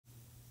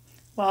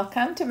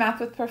Welcome to Math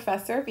with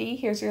Professor V.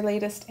 Here's your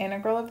latest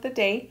integral of the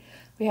day.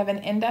 We have an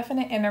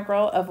indefinite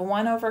integral of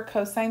 1 over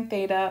cosine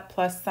theta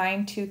plus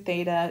sine 2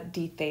 theta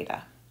d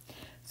theta.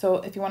 So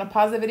if you want to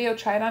pause the video,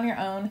 try it on your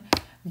own.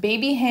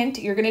 Baby hint,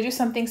 you're going to do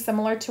something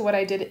similar to what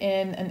I did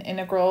in an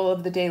integral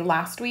of the day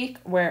last week,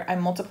 where I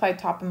multiplied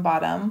top and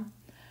bottom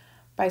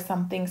by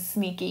something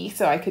sneaky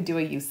so I could do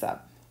a u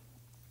sub.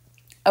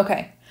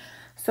 Okay,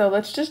 so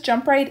let's just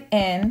jump right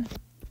in.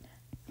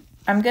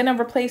 I'm going to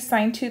replace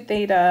sine 2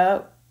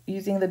 theta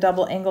using the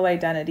double angle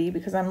identity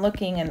because I'm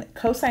looking and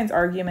cosine's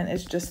argument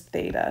is just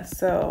theta.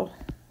 So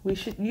we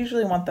should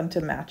usually want them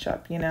to match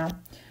up, you know?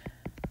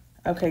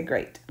 Okay,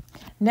 great.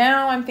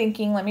 Now I'm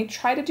thinking, let me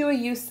try to do a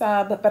u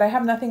sub, but I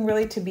have nothing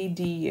really to be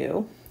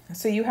du.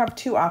 So you have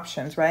two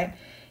options, right?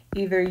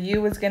 Either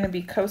u is going to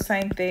be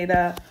cosine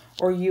theta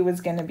or u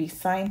is going to be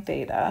sine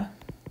theta.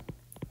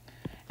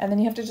 And then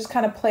you have to just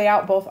kind of play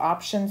out both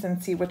options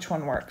and see which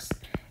one works.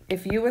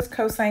 If u is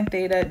cosine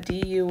theta,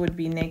 du would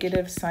be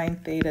negative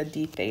sine theta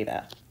d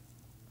theta.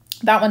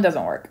 That one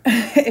doesn't work.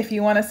 If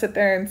you want to sit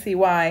there and see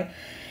why,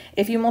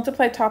 if you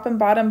multiply top and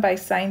bottom by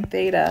sine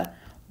theta,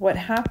 what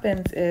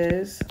happens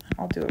is,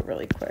 I'll do it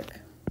really quick.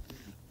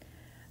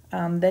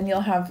 Then you'll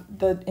have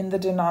in the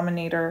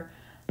denominator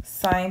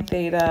sine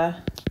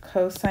theta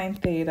cosine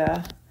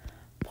theta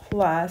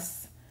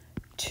plus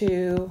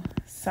 2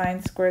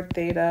 sine squared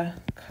theta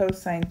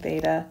cosine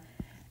theta.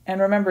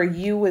 And remember,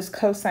 u is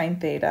cosine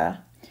theta.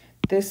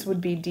 This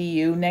would be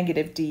du,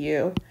 negative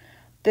du.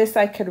 This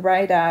I could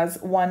write as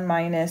 1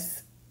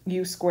 minus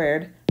u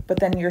squared, but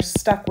then you're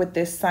stuck with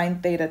this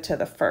sine theta to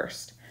the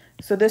first.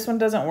 So this one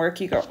doesn't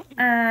work. You go,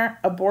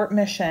 abort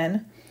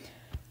mission.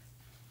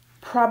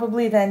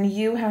 Probably then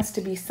u has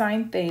to be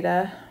sine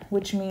theta,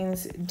 which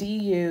means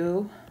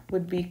du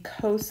would be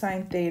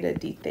cosine theta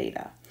d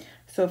theta.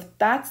 So if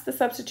that's the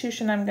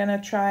substitution I'm going to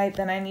try,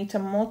 then I need to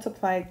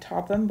multiply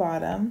top and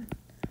bottom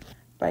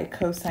by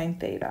cosine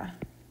theta.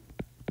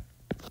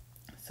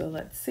 So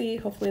let's see,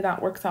 hopefully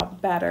that works out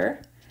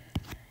better.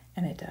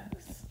 And it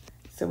does.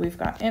 So we've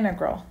got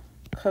integral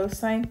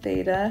cosine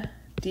theta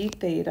d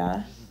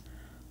theta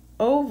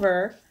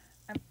over,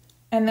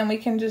 and then we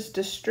can just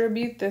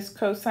distribute this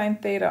cosine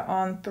theta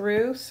on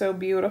through, so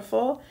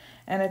beautiful.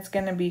 And it's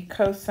going to be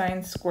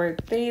cosine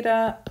squared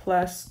theta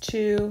plus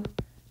 2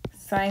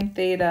 sine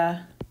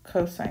theta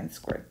cosine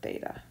squared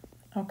theta.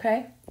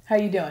 Okay, how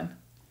you doing?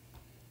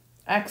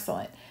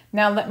 Excellent.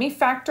 Now let me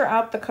factor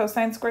out the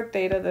cosine squared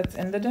theta that's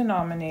in the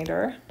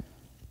denominator.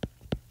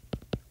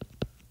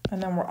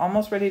 And then we're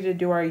almost ready to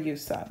do our u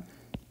sub.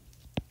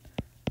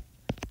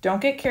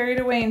 Don't get carried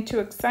away and too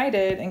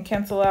excited and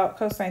cancel out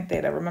cosine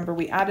theta. Remember,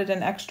 we added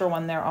an extra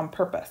one there on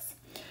purpose.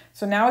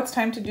 So now it's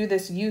time to do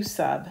this u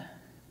sub.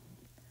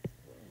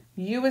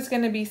 U is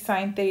going to be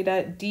sine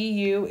theta,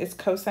 du is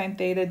cosine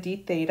theta d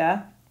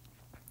theta.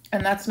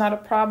 And that's not a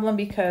problem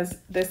because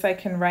this I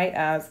can write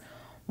as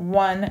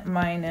 1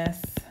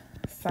 minus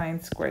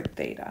sine squared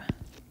theta.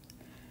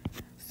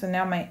 So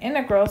now my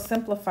integral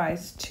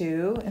simplifies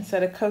to,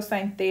 instead of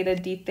cosine theta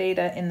d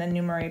theta in the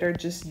numerator,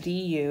 just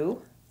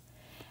du.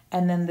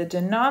 And then the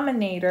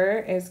denominator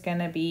is going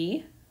to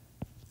be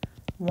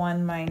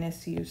 1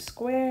 minus u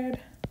squared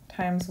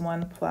times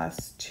 1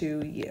 plus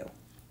 2u.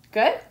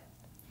 Good?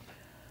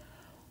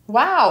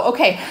 Wow,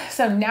 okay,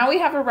 so now we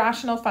have a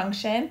rational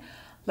function.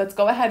 Let's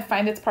go ahead,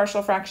 find its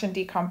partial fraction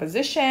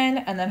decomposition,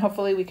 and then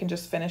hopefully we can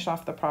just finish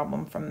off the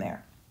problem from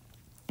there.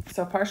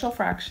 So partial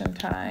fraction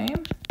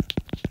time.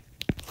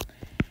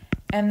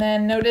 And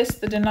then notice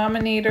the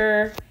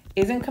denominator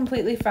isn't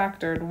completely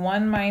factored.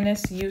 1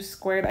 minus u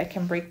squared, I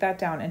can break that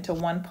down into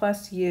 1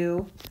 plus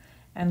u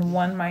and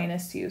 1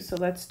 minus u. So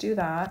let's do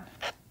that.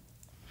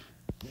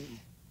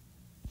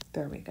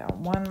 There we go.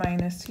 1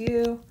 minus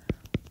u,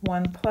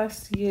 1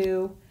 plus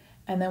u,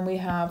 and then we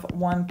have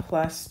 1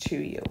 plus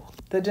 2u.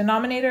 The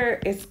denominator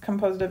is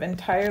composed of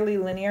entirely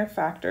linear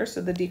factors,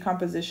 so the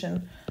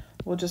decomposition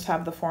will just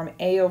have the form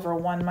a over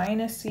 1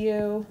 minus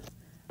u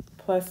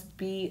plus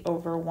b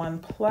over 1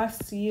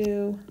 plus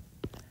u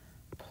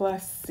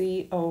plus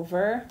c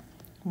over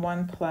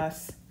 1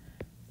 plus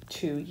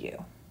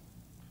 2u.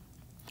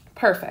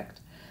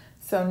 Perfect.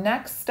 So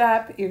next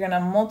step, you're going to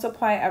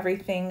multiply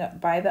everything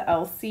by the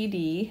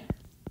LCD,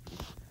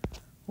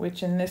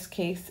 which in this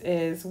case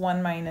is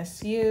 1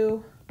 minus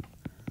u,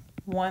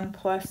 1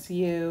 plus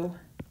u,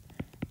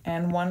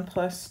 and 1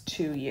 plus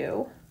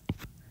 2u.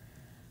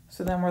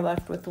 So then we're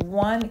left with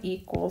 1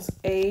 equals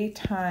a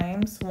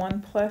times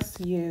 1 plus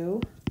u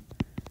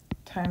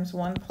times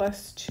 1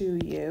 plus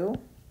 2u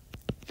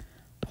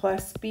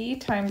plus b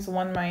times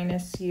 1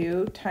 minus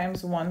u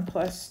times 1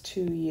 plus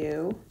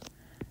 2u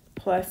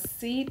plus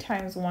c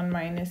times 1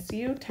 minus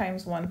u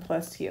times 1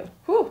 plus u.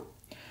 Whew.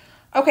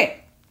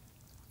 Okay,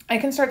 I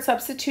can start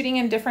substituting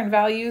in different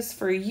values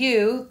for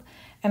u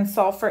and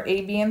solve for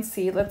a, b, and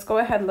c. Let's go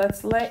ahead.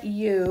 Let's let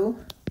u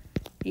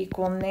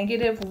equal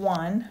negative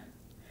 1.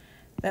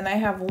 Then I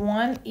have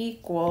 1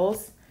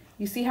 equals,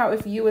 you see how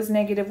if u is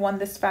negative 1,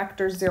 this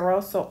factors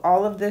 0, so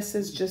all of this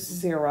is just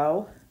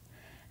 0.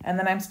 And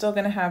then I'm still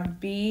going to have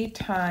b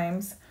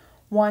times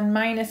 1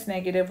 minus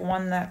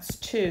 -1, that's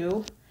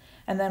 2.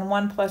 And then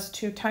 1 plus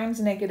 2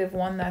 times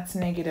 -1, that's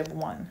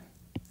 -1.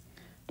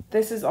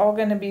 This is all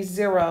going to be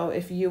 0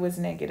 if u is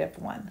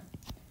 -1.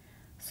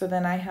 So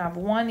then I have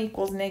 1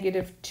 equals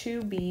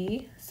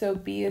 -2b, so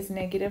b is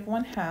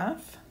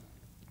 -1/2.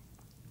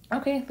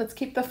 Okay, let's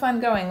keep the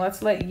fun going.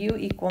 Let's let u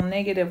equal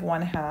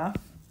 -1/2.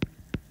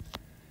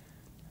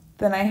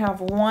 Then I have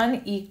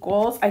 1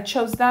 equals, I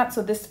chose that,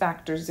 so this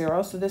factor's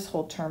 0, so this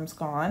whole term's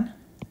gone.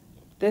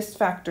 This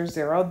factor's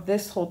 0,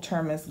 this whole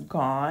term is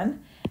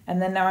gone. And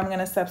then now I'm going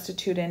to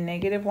substitute in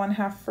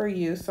 -1/2 for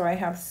u, so I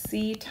have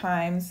c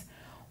times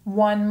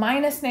 1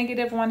 minus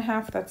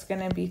 -1/2, that's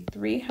going to be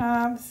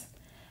 3/2.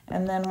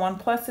 And then 1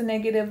 plus a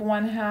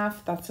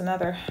 -1/2, that's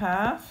another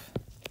half.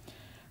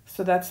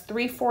 So that's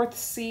 3/4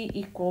 c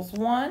equals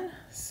 1,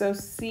 so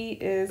c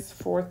is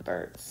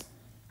 4/3.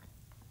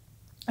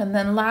 And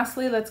then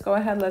lastly, let's go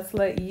ahead, let's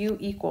let u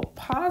equal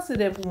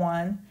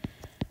 +1.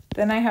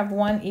 Then I have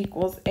 1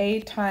 equals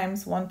a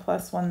times 1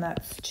 plus 1,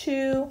 that's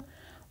 2.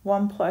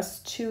 1 plus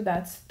 2,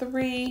 that's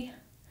 3.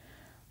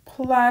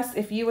 Plus,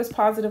 if u is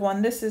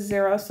 +1, this is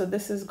 0, so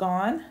this is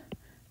gone.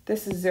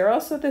 This is 0,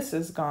 so this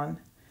is gone.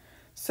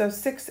 So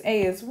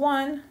 6a is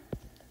 1,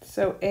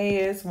 so a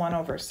is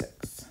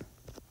 1/6.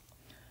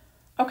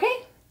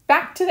 Okay,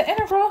 back to the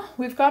integral.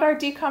 We've got our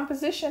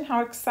decomposition.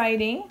 How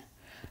exciting.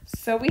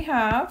 So we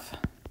have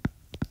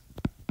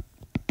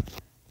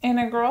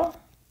integral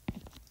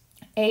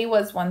a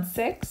was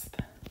 1/6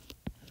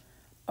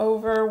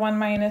 over 1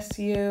 minus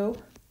u.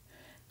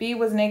 B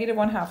was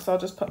 -1/2, so I'll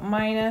just put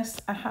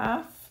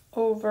 -1/2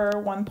 over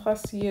 1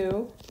 plus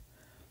u.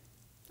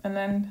 And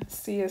then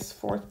c is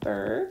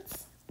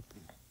 4/3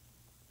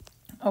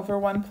 over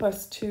 1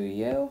 plus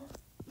 2u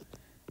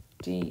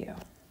du.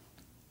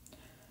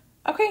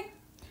 Okay,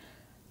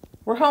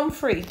 we're home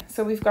free.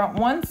 So we've got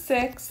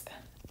 1/6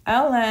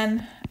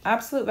 ln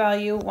absolute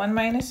value 1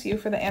 minus u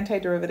for the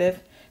antiderivative.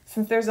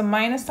 Since there's a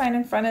minus sign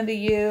in front of the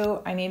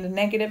u, I need a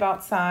negative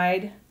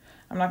outside.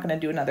 I'm not going to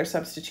do another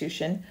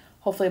substitution.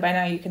 Hopefully by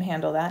now you can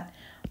handle that.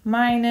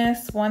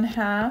 Minus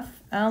 1/2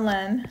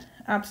 ln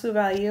absolute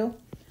value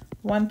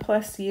 1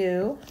 plus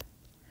u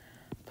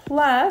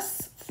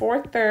plus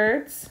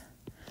 4/3.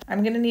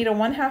 I'm going to need a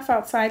 1/2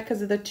 outside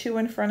because of the 2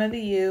 in front of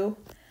the u.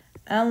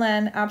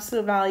 ln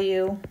absolute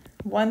value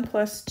 1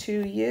 plus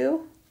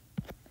 2u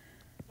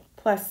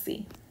plus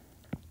c.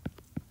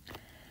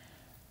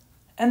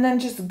 And then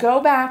just go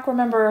back.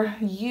 Remember,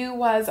 u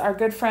was our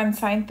good friend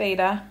sine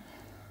theta.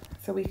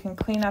 So we can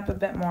clean up a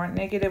bit more.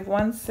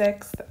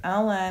 -1/6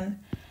 ln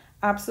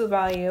absolute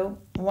value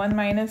 1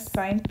 minus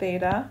sine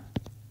theta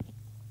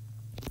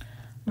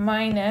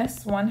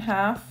minus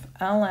 1/2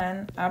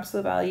 ln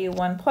absolute value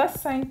 1 plus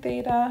sine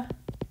theta.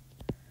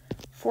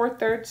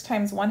 4/3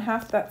 times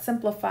 1/2, that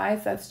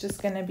simplifies. That's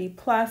just going to be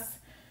plus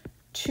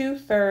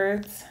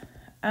 2/3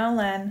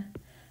 ln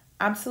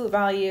absolute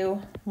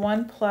value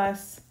 1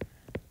 plus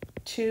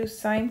 2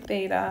 sine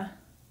theta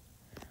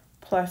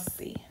plus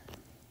c.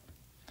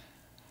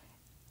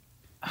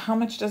 How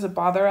much does it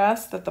bother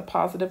us that the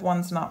positive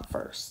one's not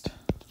first?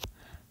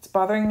 It's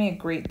bothering me a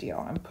great deal.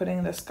 I'm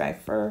putting this guy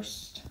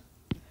first.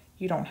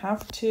 You don't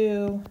have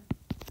to.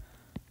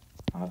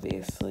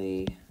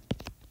 Obviously,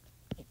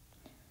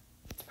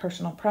 it's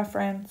personal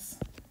preference,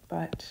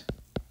 but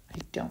I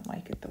don't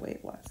like it the way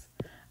it was.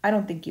 I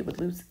don't think you would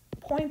lose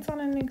points on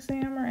an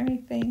exam or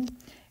anything.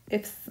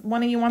 If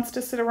one of you wants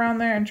to sit around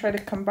there and try to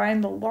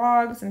combine the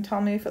logs and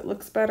tell me if it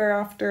looks better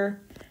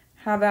after,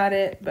 have at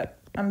it, but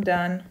I'm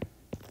done.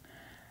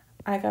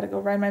 I gotta go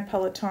ride my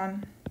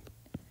Peloton.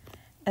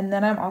 And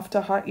then I'm off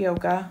to hot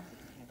yoga.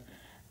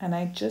 And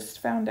I just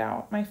found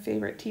out my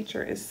favorite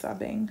teacher is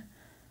subbing.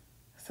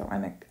 So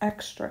I'm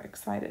extra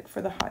excited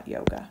for the hot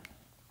yoga.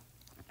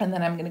 And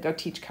then I'm gonna go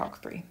teach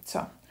Calc 3.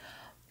 So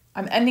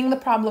I'm ending the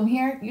problem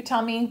here. You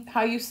tell me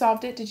how you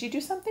solved it. Did you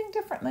do something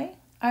differently?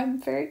 I'm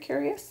very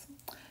curious.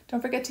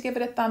 Don't forget to give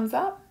it a thumbs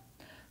up.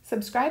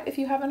 Subscribe if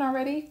you haven't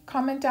already.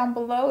 Comment down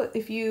below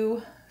if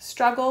you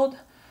struggled,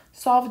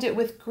 solved it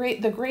with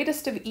the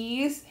greatest of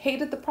ease,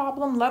 hated the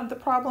problem, loved the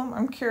problem.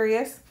 I'm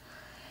curious.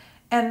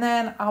 And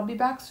then I'll be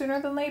back sooner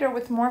than later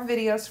with more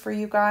videos for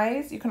you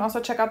guys. You can also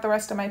check out the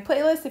rest of my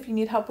playlist if you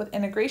need help with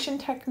integration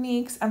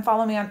techniques, and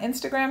follow me on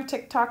Instagram,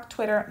 TikTok,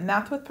 Twitter,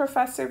 Math with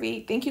Professor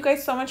V. Thank you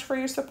guys so much for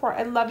your support.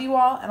 I love you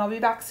all, and I'll be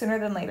back sooner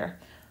than later.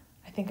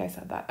 I think I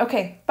said that.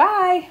 Okay,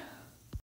 bye.